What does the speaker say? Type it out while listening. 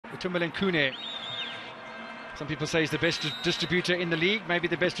Polokwane. Some people say he's the best distributor in the league, maybe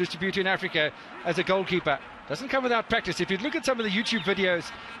the best distributor in Africa as a goalkeeper. Doesn't come without practice. If you look at some of the YouTube videos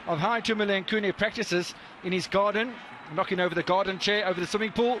of how Polokwane practices in his garden, knocking over the garden chair, over the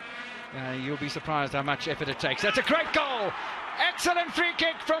swimming pool, you'll be surprised how much effort it takes. That's a great goal. Excellent free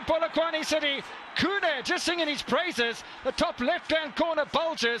kick from Polokwane City. Kune just singing his praises. The top left-hand corner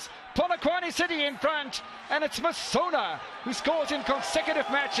bulges. Polokwane City in front. And it's Musona who scores in consecutive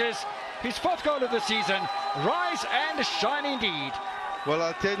matches. His 4th goal of the season. Rise and shine indeed. Well,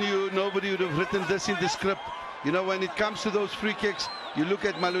 I'll tell you, nobody would have written this in the script. You know, when it comes to those free kicks, you look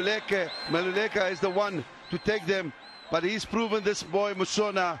at Maluleke. Maluleke is the one to take them. But he's proven, this boy,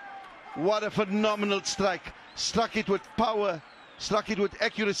 Musona, what a phenomenal strike. Struck it with power, struck it with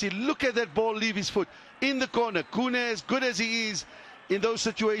accuracy. Look at that ball leave his foot in the corner. Kune, as good as he is in those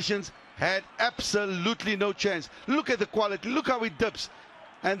situations, had absolutely no chance. Look at the quality, look how he dips.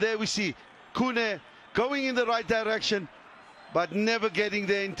 And there we see Kune going in the right direction, but never getting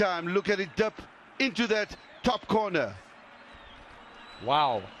there in time. Look at it dip into that top corner.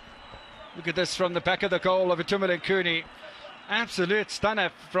 Wow. Look at this from the back of the goal of Polokwane. Absolute stunner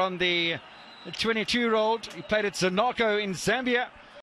from the 22-year-old. He played at Zanaco in Zambia.